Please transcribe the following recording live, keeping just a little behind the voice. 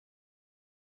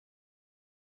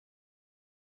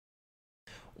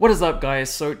What is up,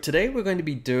 guys? So today we're going to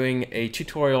be doing a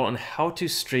tutorial on how to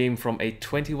stream from a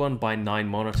 21:9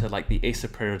 monitor like the Acer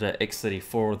Predator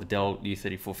X34 or the Dell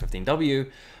U3415w,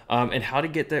 and how to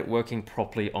get that working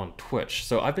properly on Twitch.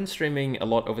 So I've been streaming a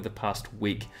lot over the past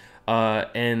week,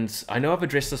 and I know I've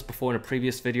addressed this before in a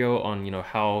previous video on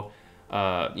how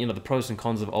the pros and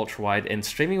cons of ultrawide, and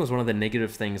streaming was one of the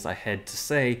negative things I had to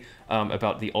say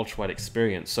about the ultrawide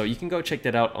experience. So you can go check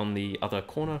that out on the other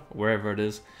corner, wherever it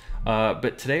is.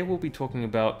 But today we'll be talking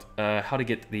about how to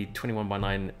get the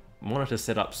 21:9 monitor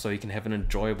set up so you can have an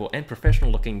enjoyable and professional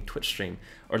looking Twitch stream,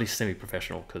 or at least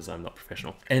semi-professional, because I'm not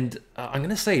professional. And I'm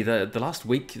gonna say the last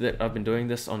week that I've been doing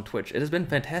this on Twitch, it has been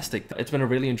fantastic. It's been a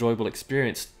really enjoyable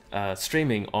experience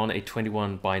streaming on a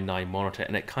 21:9 monitor,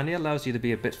 and it kind of allows you to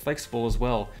be a bit flexible as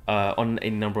well on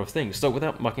a number of things. So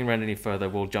without mucking around any further,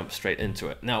 we'll jump straight into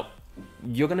it. Now,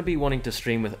 you're going to be wanting to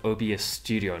stream with OBS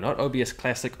Studio, not OBS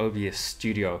Classic, OBS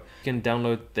Studio. You can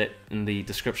download that in the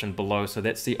description below. So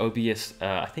that's the OBS,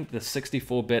 I think the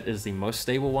 64-bit is the most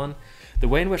stable one. The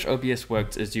way in which OBS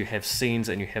works is you have scenes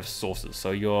and you have sources.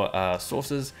 So your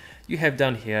sources you have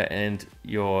down here, and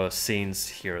your scenes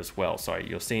here as well. Sorry,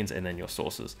 your scenes and then your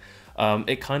sources.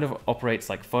 It kind of operates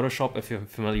like Photoshop, if you're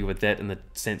familiar with that, in the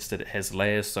sense that it has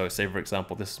layers. So say, for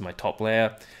example, this is my top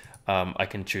layer. I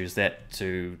can choose that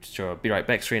to show a be right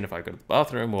back screen if I go to the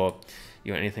bathroom, or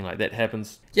anything like that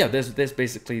happens. Yeah, there's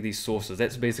basically these sources.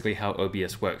 That's basically how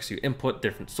OBS works. You input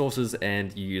different sources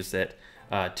and you use that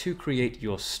to create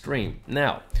your stream.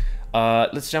 Now,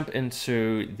 let's jump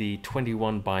into the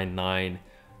 21:9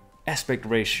 aspect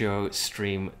ratio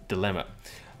stream dilemma.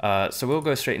 So we'll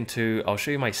go straight into, I'll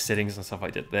show you my settings and stuff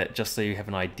like that, just so you have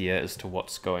an idea as to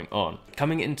what's going on.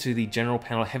 Coming into the general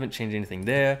panel, I haven't changed anything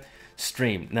there.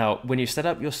 Stream. Now, when you set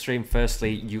up your stream,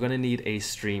 firstly, you're going to need a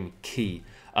stream key.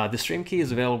 The stream key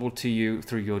is available to you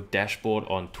through your dashboard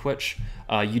on Twitch.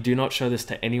 You do not show this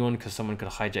to anyone because someone could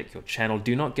hijack your channel.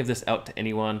 Do not give this out to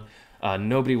anyone.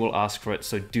 Nobody will ask for it,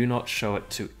 so do not show it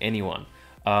to anyone.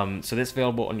 So that's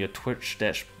available on your Twitch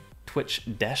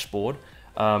dashboard,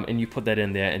 and you put that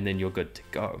in there, and then you're good to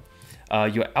go.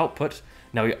 Your output.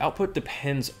 Now, your output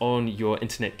depends on your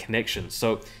internet connection.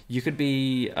 So you could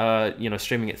be,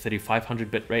 streaming at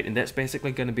 3500 bit rate, and that's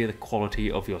basically going to be the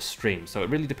quality of your stream. So it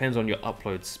really depends on your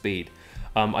upload speed.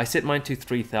 I set mine to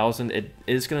 3000. It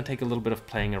is going to take a little bit of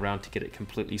playing around to get it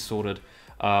completely sorted.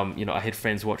 I had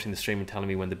friends watching the stream and telling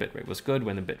me when the bitrate was good,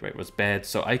 when the bitrate was bad.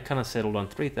 So I kind of settled on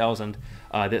 3000.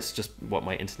 That's just what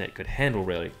my internet could handle,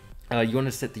 really. You want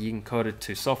to set the encoder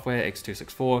to software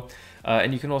X264,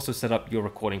 and you can also set up your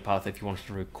recording path if you wanted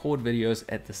to record videos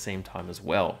at the same time as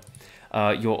well.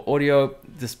 Your audio,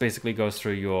 this basically goes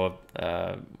through your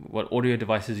what audio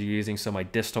devices you're using. So my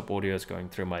desktop audio is going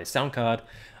through my sound card,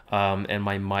 and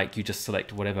my mic, you just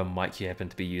select whatever mic you happen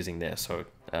to be using there. So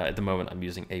at the moment I'm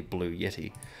using a Blue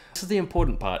Yeti. This is the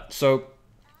important part. So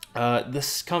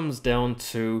this comes down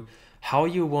to how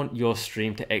you want your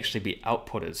stream to actually be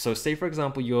outputted. So say, for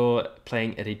example, you're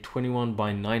playing at a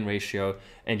 21:9 ratio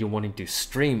and you're wanting to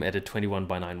stream at a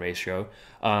 21:9 ratio.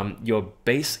 Your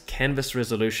base canvas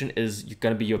resolution is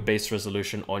going to be your base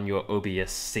resolution on your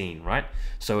OBS scene, right?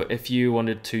 So if you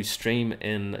wanted to stream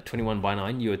in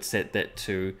 21:9, you would set that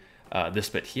to this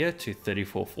bit here to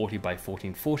 3440 by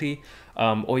 1440,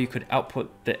 or you could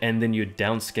output that, and then you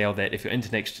downscale that if your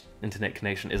internet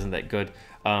connection isn't that good,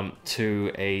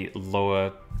 to a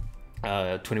lower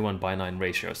 21:9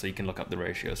 ratio. So you can look up the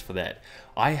ratios for that.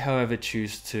 I, however,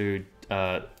 choose to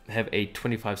have a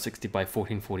 2560 by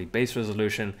 1440 base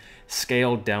resolution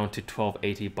scaled down to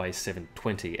 1280 by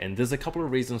 720, and there's a couple of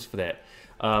reasons for that.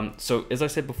 So as I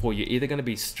said before, you're either going to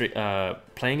be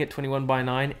playing at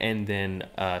 21:9 and then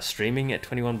streaming at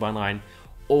 21:9,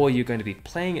 or you're going to be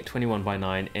playing at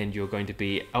 21:9 and you're going to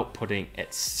be outputting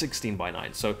at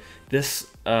 16:9. So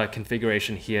this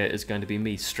configuration here is going to be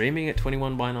me streaming at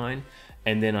 21:9,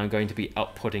 and then I'm going to be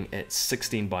outputting at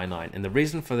 16:9. And the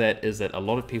reason for that is that a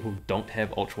lot of people don't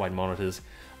have ultrawide monitors,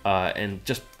 and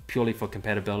just purely for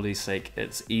compatibility's sake,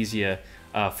 it's easier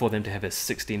for them to have a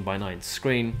 16:9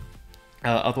 screen.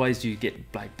 Otherwise you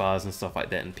get black bars and stuff like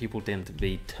that, and people tend to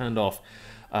be turned off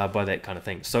by that kind of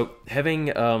thing. So having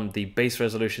the base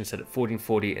resolution set at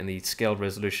 1440 and the scaled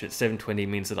resolution at 720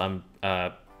 means that I'm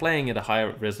playing at a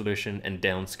higher resolution and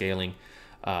downscaling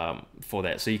for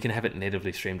that. So you can have it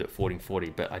natively streamed at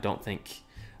 1440, but I don't think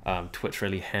Twitch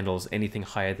really handles anything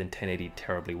higher than 1080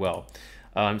 terribly well.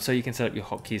 So you can set up your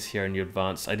hotkeys here in your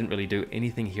advanced. I didn't really do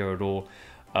anything here at all.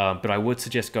 But I would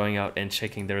suggest going out and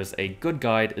checking. There is a good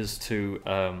guide as to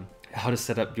how to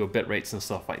set up your bit rates and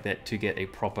stuff like that to get a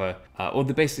proper, or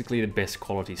basically the best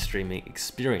quality streaming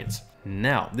experience.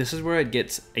 Now, this is where it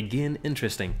gets, again,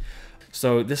 interesting.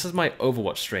 So this is my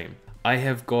Overwatch stream. I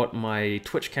have got my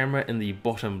Twitch camera in the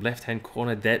bottom left-hand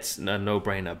corner. That's a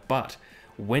no-brainer. But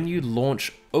when you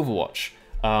launch Overwatch,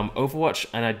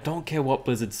 and I don't care what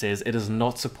Blizzard says, it is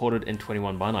not supported in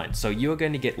 21:9. So you're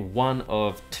going to get one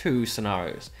of two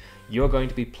scenarios. You're going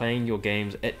to be playing your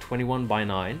games at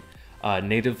 21:9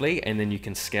 natively, and then you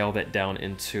can scale that down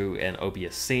into an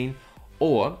OBS scene,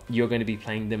 or you're going to be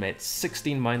playing them at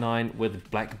 16:9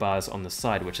 with black bars on the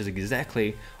side, which is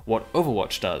exactly what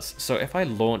Overwatch does. So if I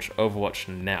launch Overwatch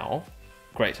now,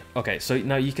 great. Okay, so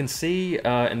now you can see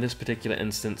in this particular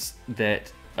instance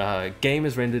that game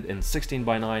is rendered in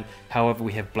 16:9. However,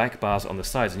 we have black bars on the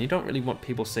sides, and you don't really want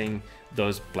people seeing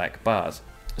those black bars.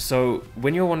 So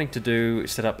when you're wanting to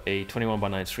set up a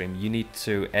 21:9 stream, you need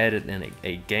to add it in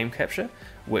a game capture,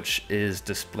 which is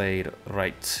displayed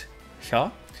right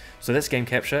here. So that's game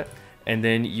capture, and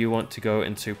then you want to go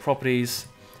into properties,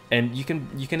 and you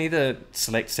can either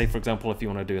select, say for example, if you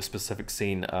want to do a specific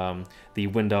scene, the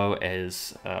window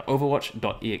as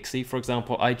Overwatch.exe, for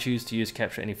example. I choose to use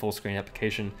capture any full screen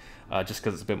application just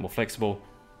because it's a bit more flexible,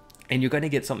 and you're going to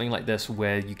get something like this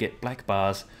where you get black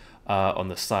bars on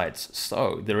the sides.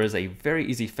 So there is a very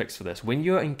easy fix for this. When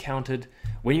you encounter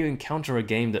a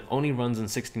game that only runs in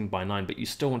 16:9, but you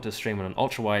still want to stream on an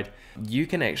ultrawide, you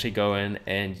can actually go in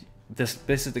and this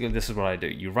is what I do.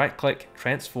 You right click,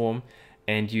 transform,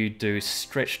 and you do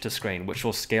stretch to screen, which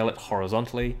will scale it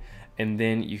horizontally, and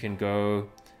then you can go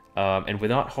and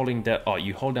without holding down,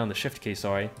 you hold down the shift key,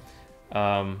 sorry,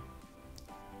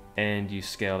 and you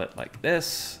scale it like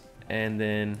this, and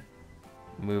then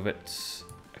move it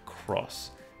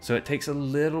across. So it takes a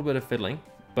little bit of fiddling,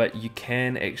 but you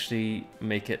can actually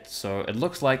make it so it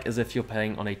looks like as if you're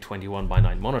playing on a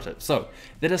 21:9 monitor. So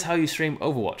that is how you stream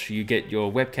Overwatch. You get your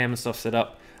webcam and stuff set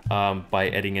up by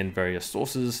adding in various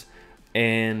sources,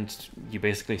 and you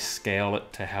basically scale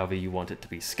it to however you want it to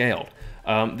be scaled.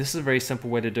 This is a very simple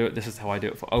way to do it. This is how I do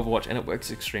it for Overwatch, and it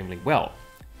works extremely well.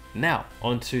 Now,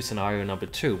 on to scenario number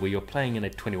 2, where you're playing in a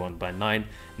 21:9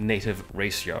 native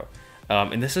ratio.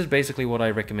 And this is basically what I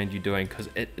recommend you doing, because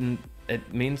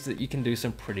it means that you can do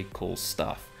some pretty cool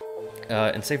stuff.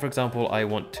 And say for example, I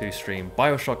want to stream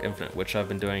Bioshock Infinite, which I've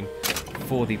been doing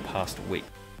for the past week.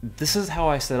 This is how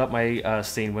I set up my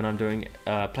scene when I'm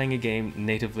playing a game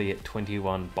natively at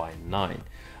 21:9.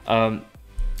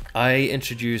 I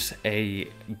introduce a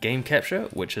game capture,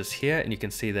 which is here, and you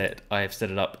can see that I have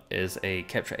set it up as a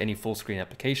capture any full screen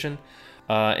application,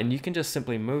 and you can just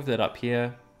simply move that up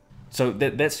here. So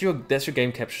that's your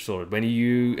game capture sorted. When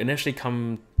you initially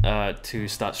come to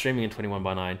start streaming in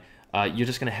 21:9, you're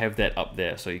just going to have that up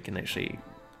there, so you can actually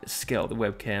scale the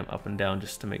webcam up and down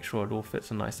just to make sure it all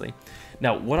fits in nicely.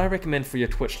 Now, what I recommend for your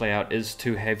Twitch layout is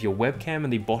to have your webcam in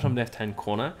the bottom left-hand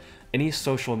corner, any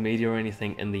social media or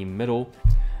anything in the middle,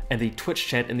 and the Twitch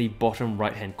chat in the bottom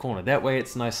right-hand corner. That way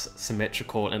it's nice,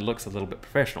 symmetrical, and looks a little bit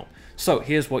professional. So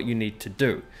here's what you need to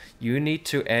do. You need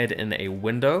to add in a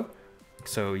window.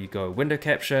 So you go window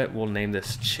capture, we'll name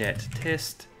this chat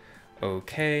test,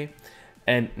 okay.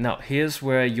 And now here's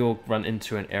where you'll run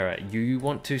into an error. You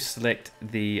want to select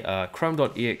the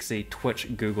chrome.exe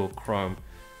Twitch Google Chrome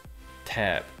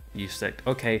tab. You select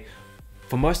okay.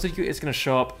 For most of you, it's going to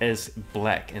show up as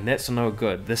black, and that's no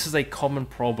good. This is a common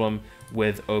problem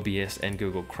with OBS and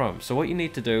Google Chrome. So what you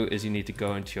need to do is you need to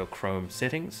go into your Chrome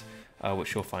settings,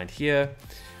 which you'll find here,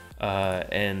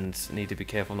 and need to be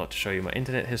careful not to show you my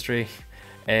internet history.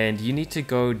 And you need to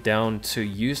go down to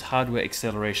use hardware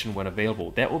acceleration when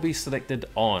available. That will be selected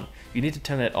on. You need to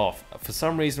turn that off. For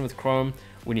some reason with Chrome,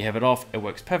 when you have it off, it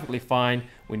works perfectly fine.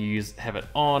 When you have it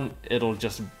on, it'll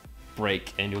just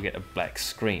break and you'll get a black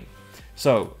screen.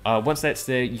 So once that's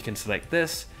there, you can select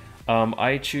this.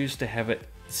 I choose to have it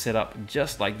set up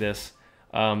just like this.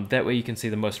 That way you can see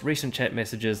the most recent chat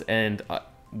messages, and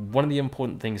one of the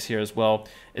important things here as well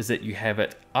is that you have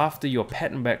it after your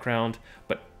pattern background,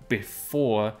 but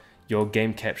before your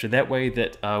game capture. That way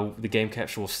that the game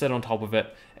capture will sit on top of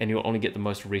it and you'll only get the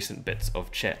most recent bits of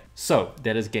chat. So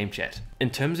that is game chat.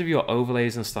 In terms of your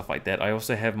overlays and stuff like that, I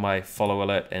also have my follow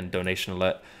alert and donation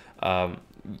alert.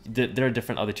 There are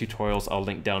different other tutorials I'll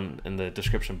link down in the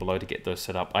description below to get those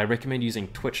set up. I recommend using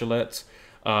Twitch alerts,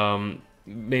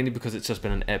 mainly because it's just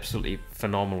been an absolutely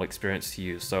phenomenal experience to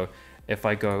use. So if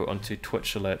I go onto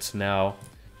Twitch alerts now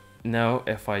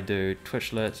if I do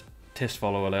Twitch alert, test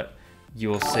follow alert,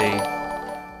 you'll see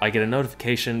I get a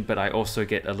notification, but I also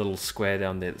get a little square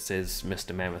down there that says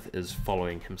Mr. Mammoth is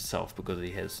following himself because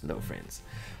he has no friends.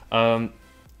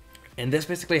 And that's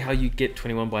basically how you get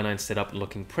 21:9 set up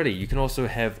looking pretty. You can also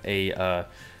have a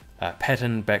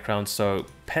pattern background. So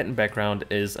pattern background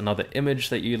is another image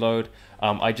that you load.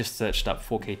 I just searched up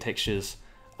 4K textures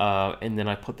and then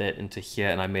I put that into here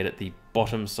and I made it the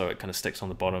bottom so it kind of sticks on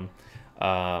the bottom.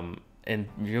 And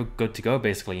you're good to go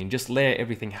basically. You can just layer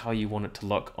everything how you want it to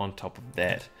look on top of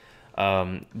that.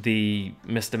 The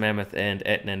Mr. Mammoth and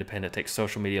 @NandoPandaTech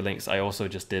social media links I also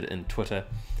just did in Twitter.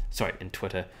 Sorry, in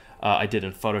Twitter. I did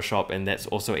in Photoshop, and that's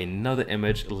also another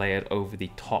image layered over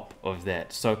the top of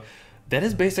that. So that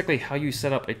is basically how you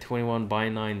set up a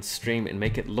 21:9 stream and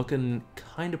make it looking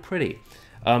kind of pretty.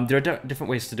 There are different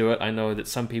ways to do it. I know that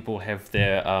some people have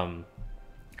their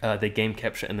game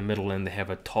capture in the middle and they have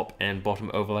a top and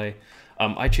bottom overlay.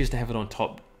 I choose to have it on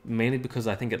top mainly because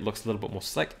I think it looks a little bit more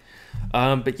slick.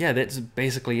 But yeah, that's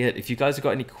basically it. If you guys have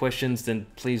got any questions, then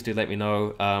please do let me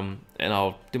know, and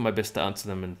I'll do my best to answer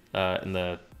them in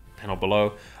the panel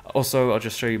below. Also, I'll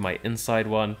just show you my inside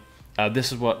one.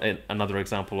 This is another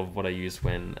example of what I use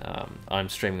when I'm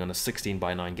streaming on a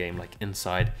 16:9 game like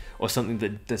Inside, or something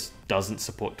that this doesn't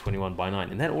support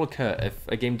 21:9, and that will occur if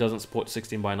a game doesn't support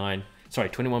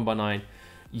 21:9.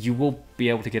 You will be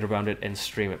able to get around it and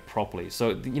stream it properly. So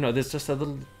you know, there's just a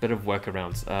little bit of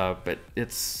workarounds, but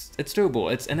it's doable.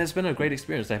 And it's been a great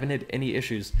experience. I haven't had any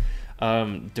issues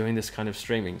doing this kind of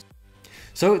streaming.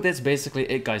 So that's basically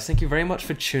it, guys. Thank you very much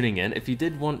for tuning in. If you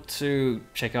did want to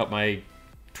check out my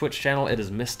Twitch channel, it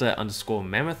is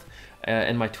Mr_Mammoth,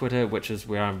 and my Twitter, which is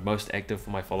where I'm most active for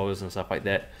my followers and stuff like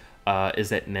that,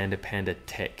 is at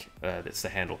NandoPandaTech. That's the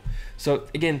handle. So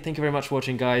again, thank you very much for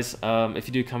watching, guys. If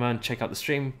you do come out and check out the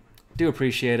stream, do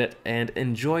appreciate it, and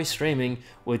enjoy streaming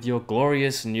with your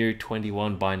glorious new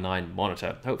 21:9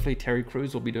 monitor. Hopefully Terry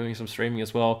Crews will be doing some streaming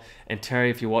as well, and Terry,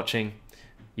 if you're watching,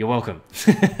 you're welcome.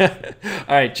 All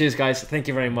right, cheers guys, thank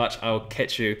you very much. I'll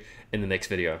catch you in the next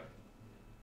video.